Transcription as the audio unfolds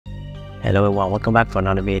Hello everyone, welcome back for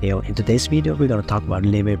another video. In today's video, we're going to talk about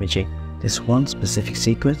liver imaging. There's one specific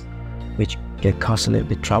sequence which can cause a little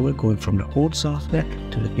bit trouble going from the old software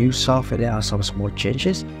to the new software. There are some small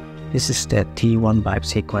changes. This is the T1w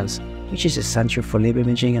sequence, which is essential for liver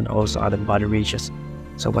imaging and also other body regions.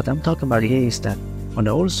 So what I'm talking about here is that on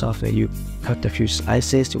the old software, you cut a few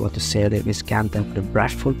slices, you want to say that we scan them for the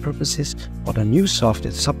breathful purposes. On the new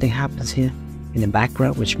software, something happens here in the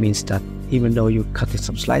background, which means that even though you're cutting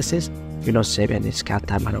some slices, you don't save any scan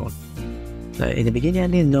time at all. So in the beginning, I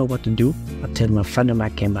didn't know what to do until my friend of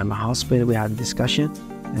mine came by my hospital. We had a discussion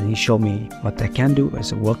and he showed me what I can do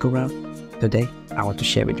as a workaround. Today, I want to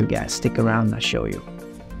share with you guys. Stick around and I'll show you.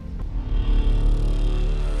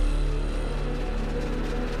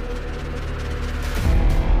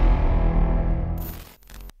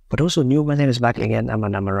 For those who new, my name is back again. I'm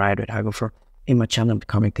an MRI radiographer. In my channel, I'm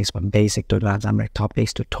covering things from basic to advanced MRI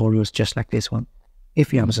topics, tutorials just like this one.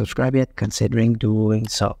 If you haven't subscribed yet, considering doing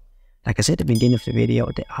so. Like I said at the beginning of the video,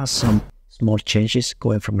 there are some small changes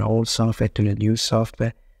going from the old software to the new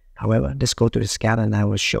software. However, let's go to the scanner and I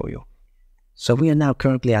will show you. So we are now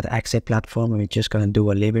currently at the XA platform and we're just going to do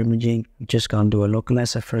a liver imaging. We're just going to do a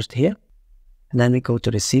localizer first here. And then we go to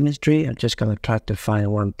the Siemens tree. I'm just going to try to find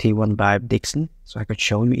one T1w Dixon so I could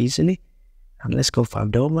show you easily. And let's go for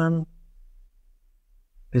abdomen.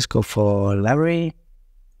 Let's go for library,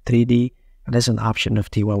 3D. And there's an option of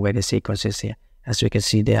T1 weighted sequences here. As you can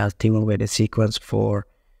see, there are T1 weighted sequence for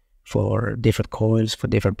different coils, for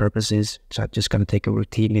different purposes. So I'm just going to take a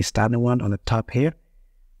routinely standard one on the top here,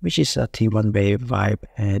 which is a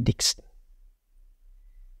T1w Dixon.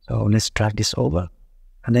 So let's drag this over.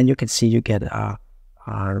 And then you can see you get a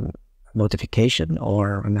notification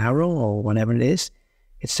or an arrow or whatever it is.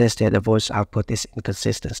 It says that the voice output is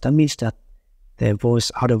inconsistent. That means that the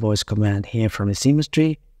outer voice command here from the Siemens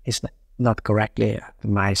tree is not correctly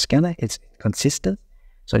my scanner. It's inconsistent.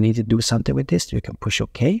 So I need to do something with this. You can push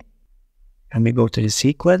OK. And we go to the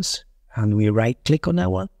sequence and we right click on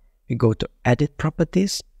that one. We go to edit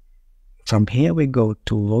properties. From here we go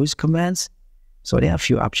to voice commands. So there are a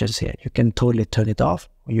few options here. You can totally turn it off,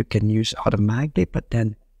 or you can use automatically, but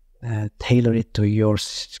then tailor it to your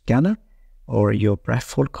scanner or your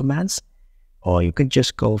breathful commands, or you can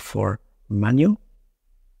just go for manual.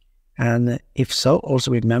 And if so, also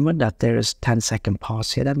remember that there is 10-second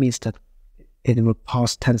pause here. That means that it will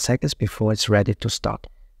pause 10 seconds before it's ready to start.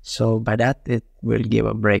 So by that, it will give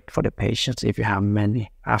a break for the patients if you have many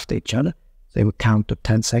after each other. They will count to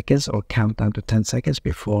 10 seconds or count down to 10 seconds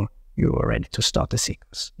before you are ready to start the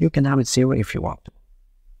sequence. You can have it 0 if you want to.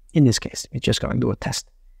 In this case, we're just going to do a test.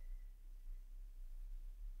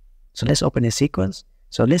 So let's open the sequence.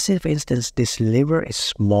 So let's say, for instance, this liver is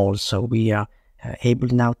small. So we are able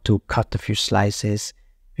now to cut a few slices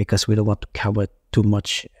because we don't want to cover too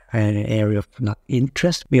much area of not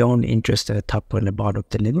interest. We are only interested at the top and the bottom of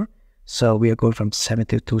the liver. So we are going from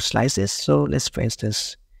 72 slices. So let's, for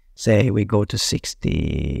instance, say we go to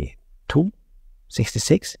 62,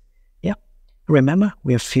 66. Yeah. Remember,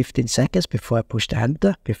 we have 15 seconds before I push the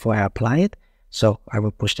enter, before I apply it. So I will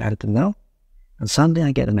push the enter now. And suddenly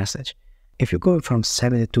I get a message. If you go from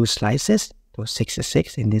 72 slices to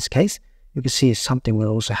 66 in this case, you can see something will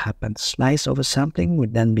also happen. Slice over sampling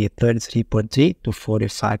would then be 33.3 to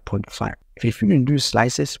 45.5. If we reduce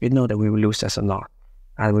slices, we know that we will lose SNR.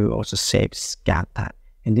 And we will also save scan time.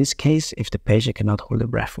 In this case, if the patient cannot hold the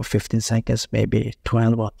breath for 15 seconds, maybe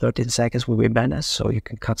 12 or 13 seconds will be better. So you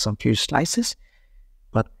can cut some few slices.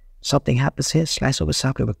 But something happens here, slice over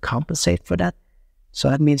sampling will compensate for that. So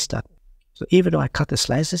that means that, so even though I cut the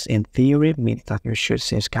slices, in theory, it means that you should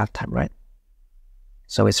save scan time, right?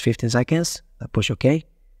 So it's 15 seconds, I push OK.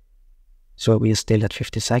 So we are still at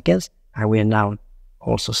 50 seconds, and we are now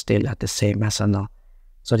also still at the same SNR.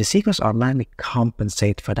 So the sequence automatically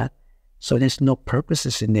compensate for that. So there's no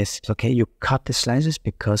purposes in this. Okay, you cut the slices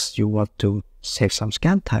because you want to save some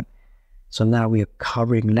scan time. So now we are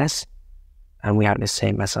covering less, and we have the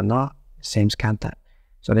same SNR, same scan time.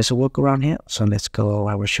 So there's a workaround here. So let's go,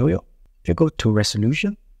 I will show you. If you go to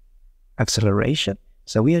resolution, acceleration.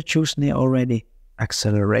 So we are choosing here already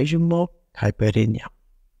acceleration mode, CAIPIRINHA.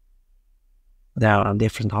 There are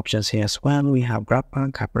different options here as well. We have grappa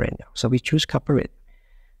and CAIPIRINHA. So we choose CAIPIRINHA.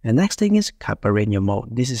 The next thing is CAIPIRINHA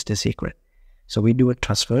mode. This is the secret. So we do a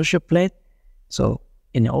transversal plate. So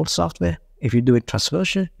in the old software, if you do a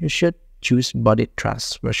transversal, you should choose body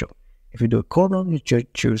transversal. If you do a coronal, you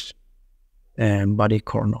should choose body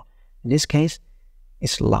coronal. In this case,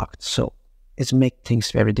 it's locked. So it's make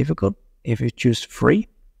things very difficult. If you choose free,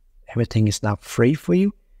 everything is now free for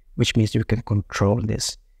you, which means you can control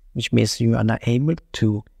this, which means you are not able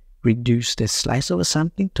to reduce the slice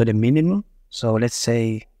oversampling to the minimum. So let's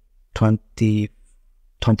say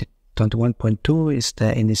 21.2 is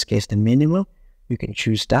in this case the minimum. You can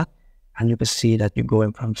choose that, and you can see that you're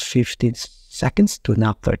going from 15 seconds to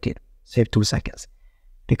now 13. Save 2 seconds.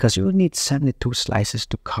 Because you will need 72 slices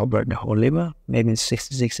to cover the whole liver. Maybe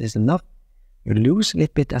 66 is enough. You lose a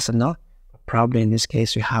little bit as enough. Probably in this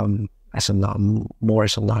case you have as enough, more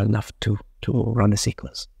is not enough to run the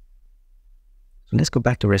sequence. So let's go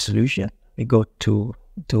back to resolution. We go to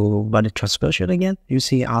body transversion again. You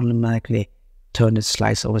see automatically turn the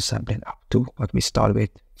slice oversampling up to what we started with,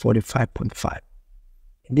 45.5.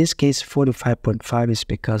 In this case 45.5 is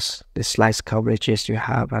because the slice coverages you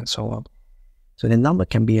have and so on. So the number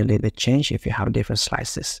can be a little bit changed if you have different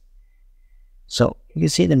slices. So you can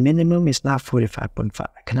see the minimum is now 45.5.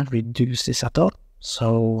 I cannot reduce this at all.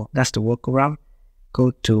 So that's the workaround.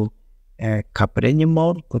 Go to CAIPIRINHA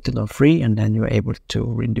mode, put it on free, and then you're able to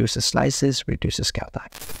reduce the slices, reduce the scout time.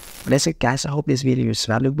 That's it, guys. I hope this video is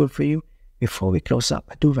valuable for you. Before we close up,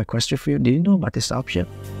 I do have a question for you. Did you know about this option?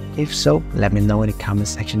 If so, let me know in the comment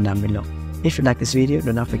section down below. If you like this video,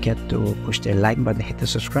 do not forget to push the like button, hit the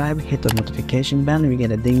subscribe, hit the notification bell, and you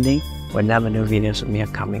get a ding ding whenever new videos of me are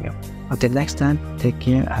coming up. Until next time, take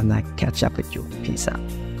care, and I catch up with you. Peace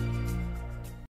out.